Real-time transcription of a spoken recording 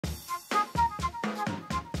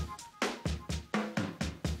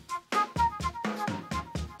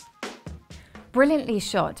Brilliantly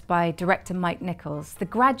shot by director Mike Nichols, The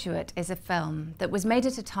Graduate is a film that was made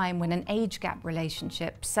at a time when an age gap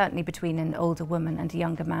relationship, certainly between an older woman and a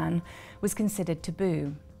younger man, was considered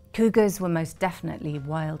taboo. Cougars were most definitely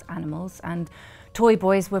wild animals, and toy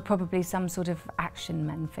boys were probably some sort of action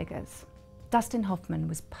men figures. Dustin Hoffman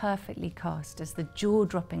was perfectly cast as the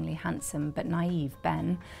jaw-droppingly handsome but naive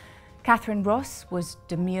Ben. Catherine Ross was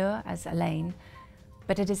demure as Elaine,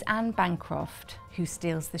 but it is Anne Bancroft who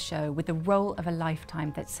steals the show with the role of a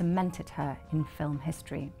lifetime that cemented her in film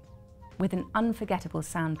history. With an unforgettable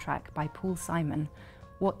soundtrack by Paul Simon,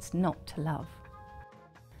 what's not to love?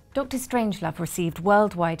 Dr. Strangelove received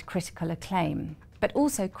worldwide critical acclaim, but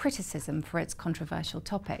also criticism for its controversial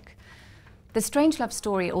topic. The Strangelove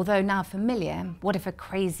story, although now familiar, what if a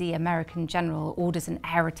crazy American general orders an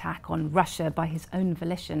air attack on Russia by his own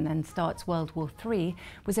volition and starts World War III,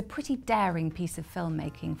 was a pretty daring piece of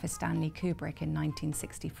filmmaking for Stanley Kubrick in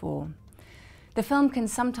 1964. The film can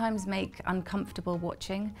sometimes make uncomfortable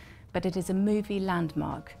watching, but it is a movie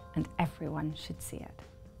landmark and everyone should see it.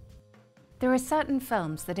 There are certain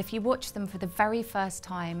films that if you watch them for the very first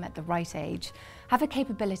time at the right age, have a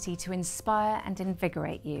capability to inspire and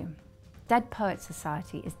invigorate you. Dead Poets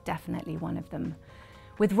Society is definitely one of them.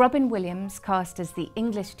 With Robin Williams cast as the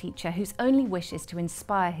English teacher whose only wish is to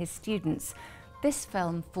inspire his students, this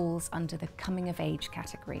film falls under the coming-of-age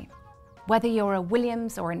category. Whether you're a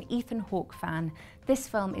Williams or an Ethan Hawke fan, this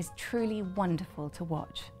film is truly wonderful to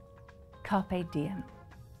watch. Carpe diem.